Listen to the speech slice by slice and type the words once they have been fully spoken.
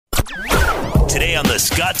Today on The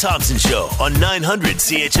Scott Thompson Show on 900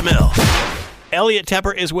 CHML. Elliot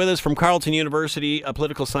Tepper is with us from Carleton University, a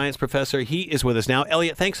political science professor. He is with us now.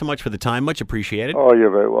 Elliot, thanks so much for the time. Much appreciated. Oh, you're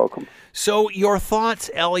very welcome. So your thoughts,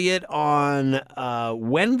 Elliot, on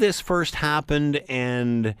when this first happened,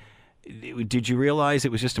 and did you realize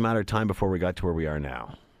it was just a matter of time before we got to where we are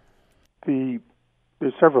now?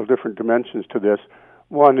 There's several different dimensions to this.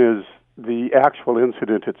 One is the actual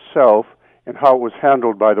incident itself and how it was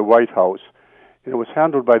handled by the White House. And it was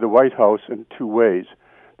handled by the White House in two ways.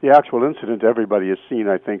 The actual incident everybody has seen,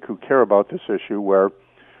 I think, who care about this issue, where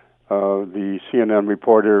the CNN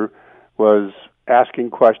reporter was asking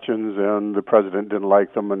questions and the president didn't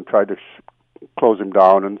like them and tried to close him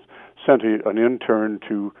down and sent an intern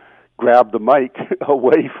to grab the mic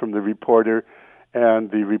away from the reporter, and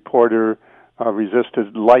the reporter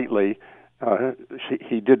resisted lightly.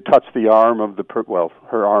 He did touch the arm of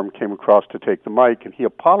her arm came across to take the mic, and he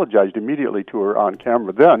apologized immediately to her on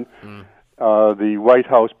camera. Then the White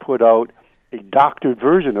House put out a doctored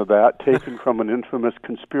version of that, taken from an infamous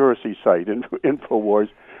conspiracy site, InfoWars,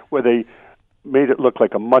 where they made it look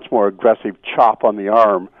like a much more aggressive chop on the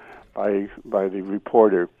arm by the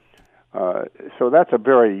reporter. So that's a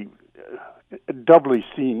very doubly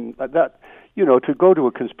seen that. You know, to go to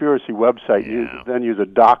a conspiracy website, you then use a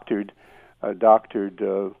doctored, and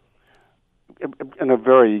a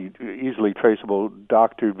very easily traceable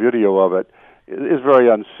doctored video of it is very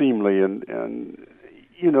unseemly, and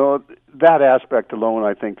you know, that aspect alone,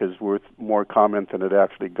 I think, is worth more comment than it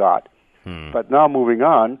actually got. But now moving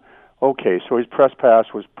on, okay, so his press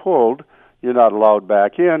pass was pulled, you're not allowed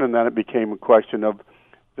back in, and then it became a question of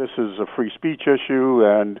this is a free speech issue,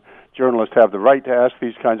 and journalists have the right to ask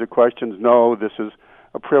these kinds of questions. No, this is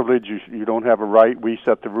a privilege. You don't have a right. We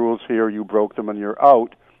set the rules here. You broke them, and you're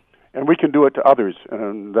out. And we can do it to others,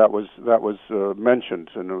 and that was mentioned.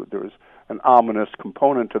 And there was an ominous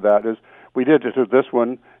component to that. Is we did it to this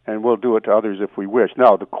one, and we'll do it to others if we wish.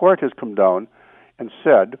 Now the court has come down and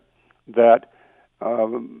said that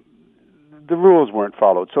the rules weren't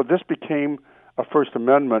followed. So this became a First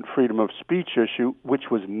Amendment freedom of speech issue, which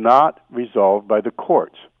was not resolved by the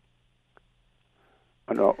courts.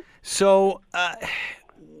 I know. So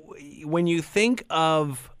when you think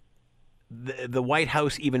of the White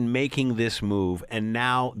House even making this move, and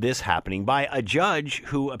now this happening by a judge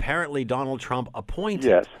who apparently Donald Trump appointed,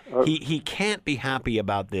 yes. He can't be happy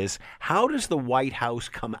about this. How does the White House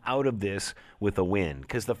come out of this with a win?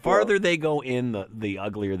 Because the farther they go in, the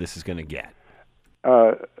uglier this is going to get.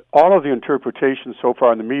 All of the interpretation so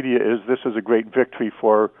far in the media is this is a great victory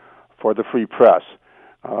for the free press.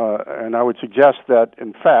 And I would suggest that,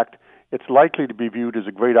 in fact, it's likely to be viewed as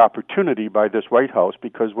a great opportunity by this White House,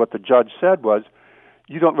 because what the judge said was,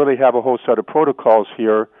 you don't really have a whole set of protocols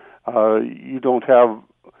here. You don't have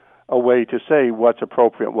a way to say what's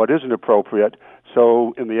appropriate, what isn't appropriate.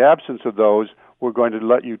 So in the absence of those, we're going to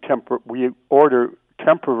let you we order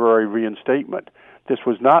temporary reinstatement. This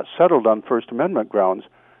was not settled on First Amendment grounds.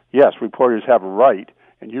 Yes, reporters have a right,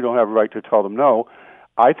 and you don't have a right to tell them no.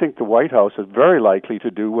 I think the White House is very likely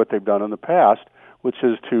to do what they've done in the past, which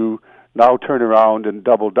is to now turn around and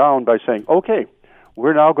double down by saying, okay,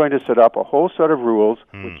 we're now going to set up a whole set of rules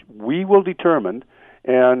which we will determine,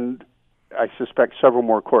 and I suspect several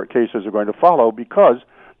more court cases are going to follow, because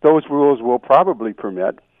those rules will probably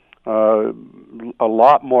permit a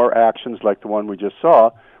lot more actions like the one we just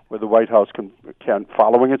saw, where the White House can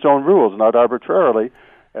following its own rules, not arbitrarily,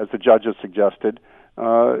 as the judges suggested,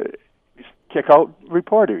 kick out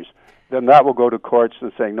reporters. Then that will go to courts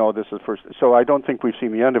and saying, no, this is first. So I don't think we've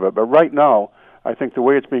seen the end of it. But right now, I think the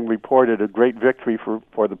way it's being reported, a great victory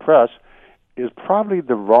for the press, is probably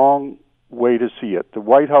the wrong way to see it. The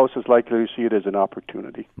White House is likely to see it as an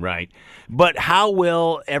opportunity. Right. But how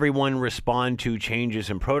will everyone respond to changes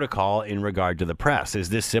in protocol in regard to the press? Is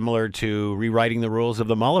this similar to rewriting the rules of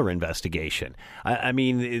the Mueller investigation? I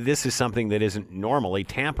mean, this is something that isn't normally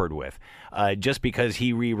tampered with. Just because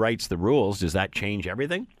he rewrites the rules, does that change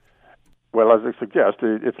everything? Well, as I suggest,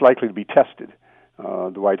 it's likely to be tested.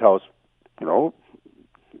 The White House, you know,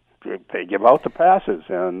 they give out the passes,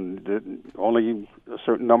 and only a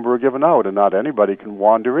certain number are given out, and not anybody can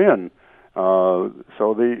wander in.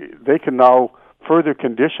 So they can now further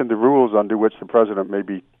condition the rules under which the president may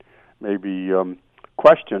be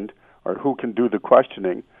questioned, or who can do the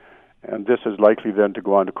questioning, and this is likely then to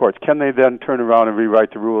go on to courts. Can they then turn around and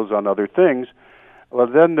rewrite the rules on other things? Well,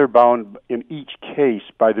 then they're bound in each case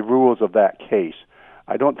by the rules of that case.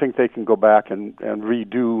 I don't think they can go back and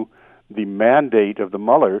redo the mandate of the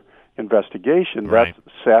Mueller investigation. Right.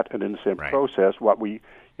 That's set and in the same process. What we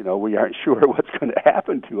aren't sure what's going to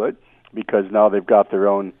happen to it, because now they've got their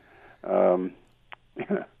own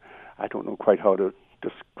I don't know quite how to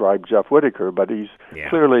describe Jeff Whitaker, but he's Yeah.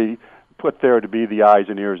 clearly put there to be the eyes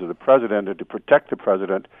and ears of the president and to protect the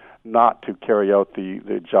president, not to carry out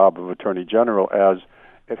the job of Attorney General as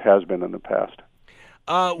it has been in the past.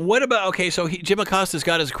 What about, okay, so Jim Acosta's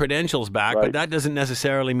got his credentials back, Right. but that doesn't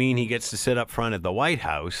necessarily mean he gets to sit up front at the White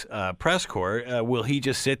House press corps. Will he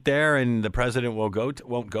just sit there and the president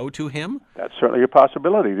won't go to him? That's certainly a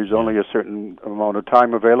possibility. There's only a certain amount of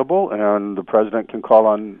time available, and the president can call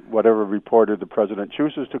on whatever reporter the president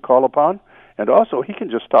chooses to call upon, and also he can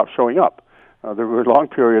just stop showing up. There were long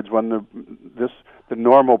periods when the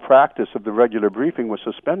normal practice of the regular briefing was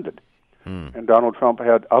suspended. And Donald Trump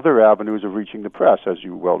had other avenues of reaching the press, as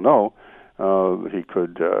you well know. He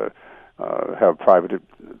could have private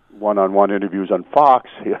one-on-one interviews on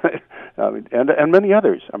Fox, and many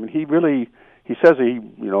others. I mean, he says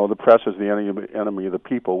the press is the enemy of the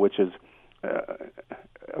people, which is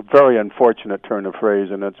a very unfortunate turn of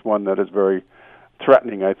phrase, and it's one that is very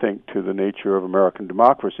threatening, I think, to the nature of American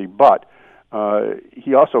democracy. But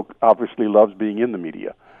he also obviously loves being in the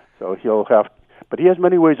media, so but he has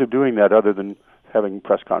many ways of doing that other than having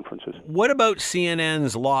press conferences. What about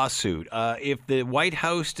CNN's lawsuit? If the White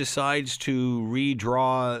House decides to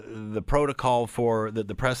redraw the protocol that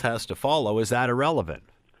the press has to follow, is that irrelevant?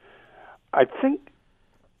 I think,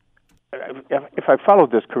 if I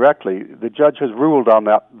followed this correctly, the judge has ruled on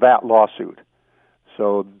that lawsuit.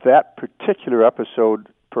 So that particular episode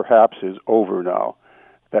perhaps is over now.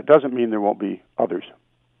 That doesn't mean there won't be others.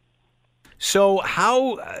 So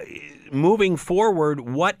how, moving forward,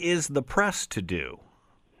 what is the press to do?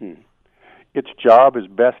 Its job as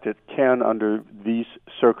best it can under these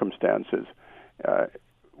circumstances.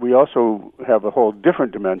 We also have a whole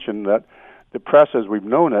different dimension that the press, as we've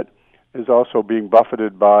known it, is also being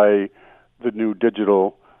buffeted by the new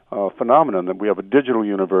digital phenomenon, that we have a digital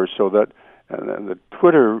universe, so that and the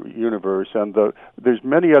Twitter universe, and there's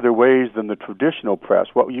many other ways than the traditional press.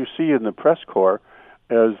 What you see in the press corps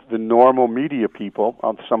as the normal media people,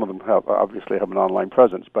 some of them obviously have an online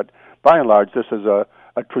presence, but by and large, this is a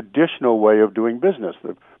traditional way of doing business.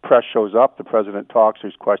 The press shows up, the president talks,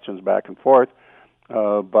 there's questions back and forth,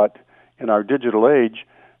 but in our digital age,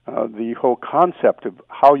 the whole concept of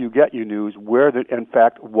how you get your news, in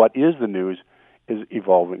fact, what is the news, is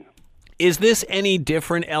evolving. Is this any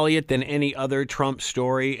different, Elliot, than any other Trump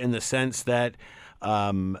story in the sense that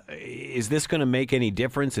is this going to make any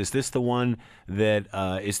difference? Is this the one that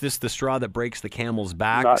is this the straw that breaks the camel's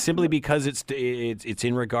back? Simply because it's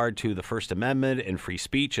in regard to the First Amendment and free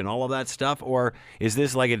speech and all of that stuff, or is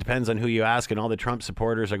this like it depends on who you ask and all the Trump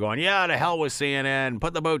supporters are going, yeah, to hell with CNN,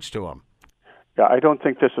 put the boots to them? Yeah, I don't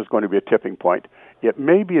think this is going to be a tipping point. It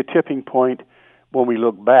may be a tipping point when we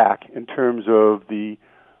look back in terms of the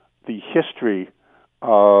history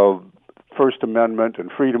of First Amendment and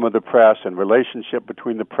freedom of the press and relationship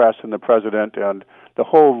between the press and the president and the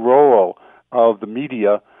whole role of the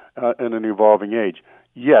media in an evolving age.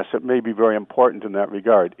 Yes, it may be very important in that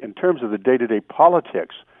regard. In terms of the day-to-day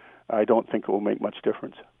politics, I don't think it will make much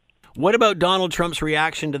difference. What about Donald Trump's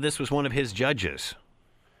reaction to this was one of his judges?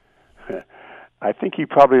 I think he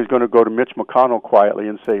probably is going to go to Mitch McConnell quietly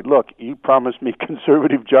and say, look, you promised me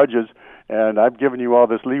conservative judges, and I've given you all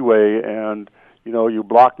this leeway, and you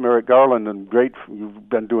blocked Merrick Garland, and you've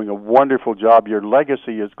been doing a wonderful job. Your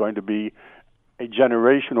legacy is going to be a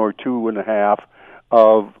generation or two and a half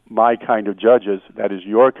of my kind of judges, that is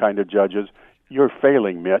your kind of judges. You're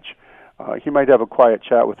failing, Mitch. He might have a quiet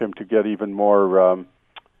chat with him to get even more...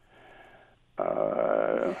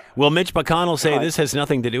 Will Mitch McConnell say this has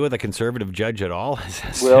nothing to do with a conservative judge at all? It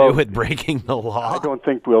has to do with breaking the law? I don't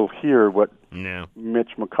think we'll hear what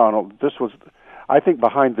Mitch McConnell... This was, I think,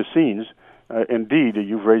 behind the scenes. Indeed,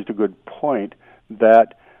 you've raised a good point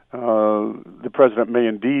that the president may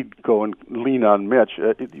indeed go and lean on Mitch.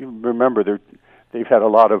 You remember, they've had a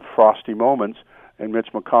lot of frosty moments, and Mitch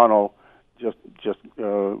McConnell just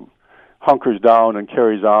hunkers down and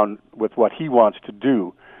carries on with what he wants to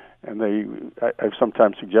do. And I've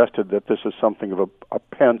sometimes suggested that this is something of a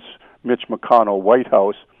Pence-Mitch McConnell White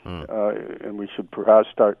House, and we should perhaps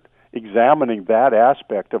start examining that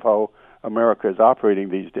aspect of how America is operating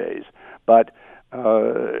these days. But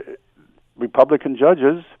Republican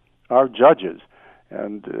judges are judges,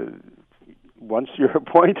 and once you're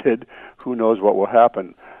appointed, who knows what will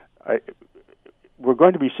happen. We're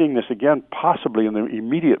going to be seeing this again possibly in the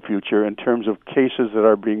immediate future in terms of cases that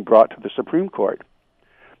are being brought to the Supreme Court,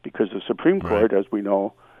 because the Supreme Court, as we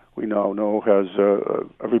now know, has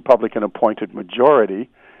a Republican-appointed majority,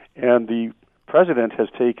 and the president has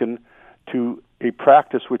taken to a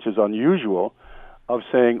practice which is unusual of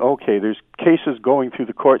saying, okay, there's cases going through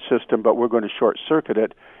the court system, but we're going to short-circuit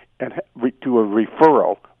it and do a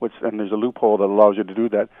referral, and there's a loophole that allows you to do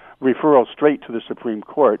that, referral straight to the Supreme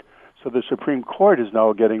Court. So the Supreme Court is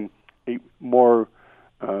now getting a more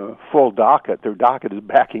full docket. Their docket is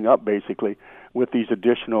backing up, basically, with these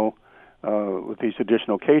additional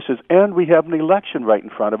cases, and we have an election right in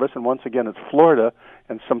front of us. And once again, it's Florida,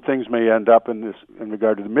 and some things may end up in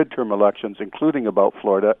regard to the midterm elections, including about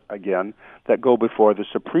Florida again, that go before the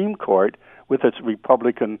Supreme Court with its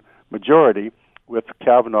Republican majority, with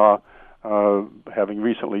Kavanaugh having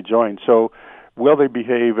recently joined. So, will they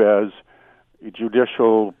behave as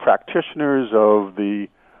judicial practitioners of the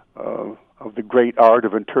great art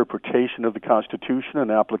of interpretation of the Constitution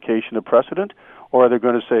and application of precedent, or are they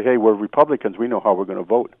going to say, hey, we're Republicans, we know how we're going to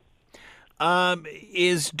vote?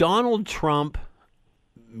 Is Donald Trump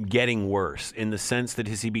getting worse in the sense that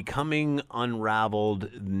is he becoming unraveled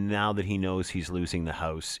now that he knows he's losing the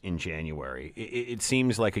House in January? It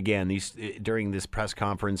seems like, again, during this press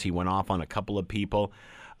conference, he went off on a couple of people.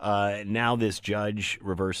 Now this judge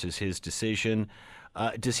reverses his decision.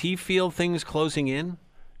 Does he feel things closing in?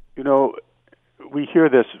 You know, we hear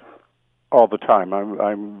this all the time.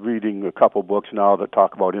 I'm reading a couple books now that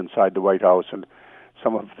talk about inside the White House and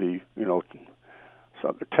some of the,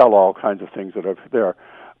 some tell-all kinds of things that are there.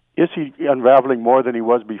 Is he unraveling more than he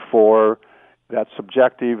was before? That's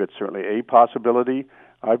subjective. It's certainly a possibility.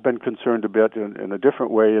 I've been concerned a bit in a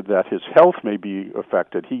different way that his health may be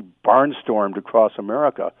affected. He barnstormed across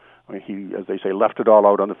America. I mean, he, as they say, left it all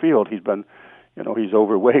out on the field. He's been, he's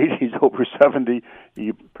overweight. He's over 70. He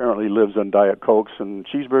apparently lives on Diet Cokes and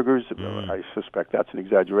cheeseburgers. I suspect that's an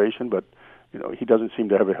exaggeration, but, he doesn't seem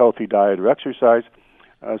to have a healthy diet or exercise.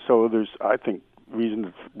 So there's, I think, reason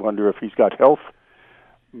to wonder if he's got health,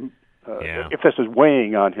 if this is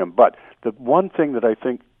weighing on him. But the one thing that I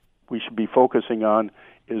think we should be focusing on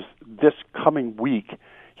is this coming week,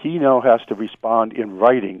 he now has to respond in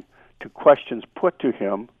writing to questions put to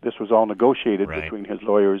him. This was all negotiated between his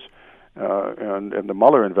lawyers and the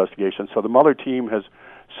Mueller investigation. So the Mueller team has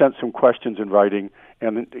sent some questions in writing,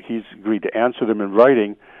 and he's agreed to answer them in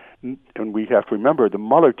writing. And we have to remember, the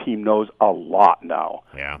Mueller team knows a lot now.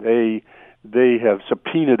 Yeah. They have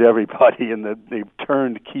subpoenaed everybody, and they've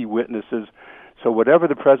turned key witnesses. So whatever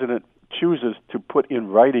the president chooses to put in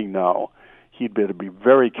writing now, he'd better be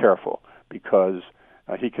very careful, because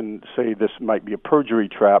he can say this might be a perjury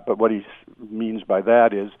trap, but what he means by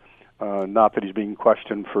that is not that he's being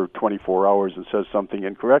questioned for 24 hours and says something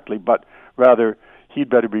incorrectly, but rather he'd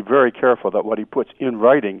better be very careful that what he puts in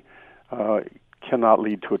writing cannot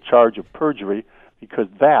lead to a charge of perjury, because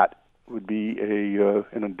that would be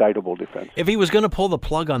an indictable defense. If he was going to pull the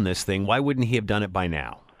plug on this thing, why wouldn't he have done it by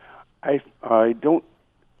now? I don't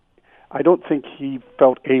think he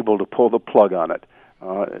felt able to pull the plug on it.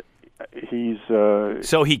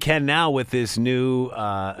 So he can now with this new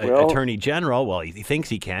Attorney General. Well, he thinks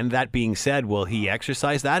he can. That being said, will he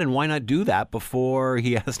exercise that, and why not do that before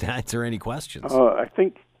he has to answer any questions? I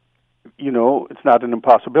think, it's not an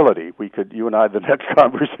impossibility. You and I, the next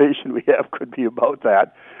conversation we have could be about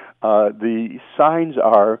that. The signs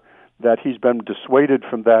are that he's been dissuaded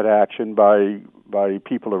from that action by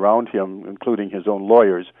people around him, including his own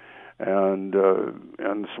lawyers and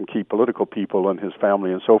some key political people and his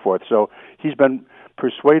family and so forth. So he's been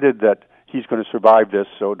persuaded that he's going to survive this,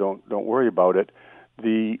 so don't worry about it.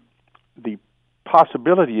 The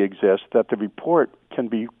possibility exists that the report can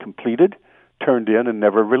be completed, turned in, and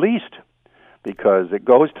never released, because it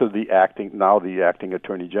goes to the acting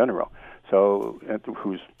Attorney General, so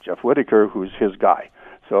who's Jeff Whitaker, who's his guy.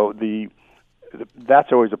 So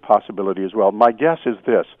that's always a possibility as well. My guess is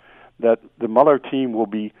this, that the Mueller team will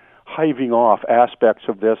be hiving off aspects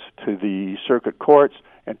of this to the circuit courts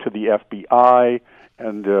and to the FBI,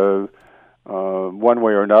 and one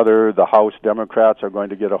way or another, the House Democrats are going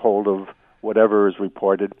to get a hold of whatever is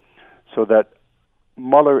reported, so that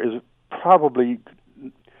Mueller is probably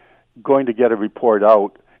going to get a report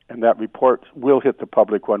out, and that report will hit the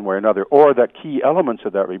public one way or another, or that key elements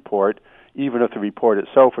of that report, even if the report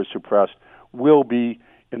itself is suppressed, will be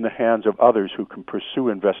in the hands of others who can pursue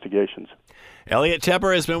investigations. Elliot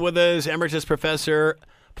Tepper has been with us, Emeritus Professor,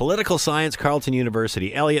 Political Science, Carleton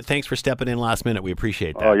University. Elliot, thanks for stepping in last minute. We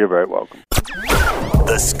appreciate that. Oh, you're very welcome.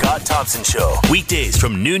 The Scott Thompson Show, weekdays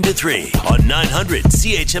from noon to 3 on 900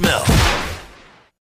 CHML.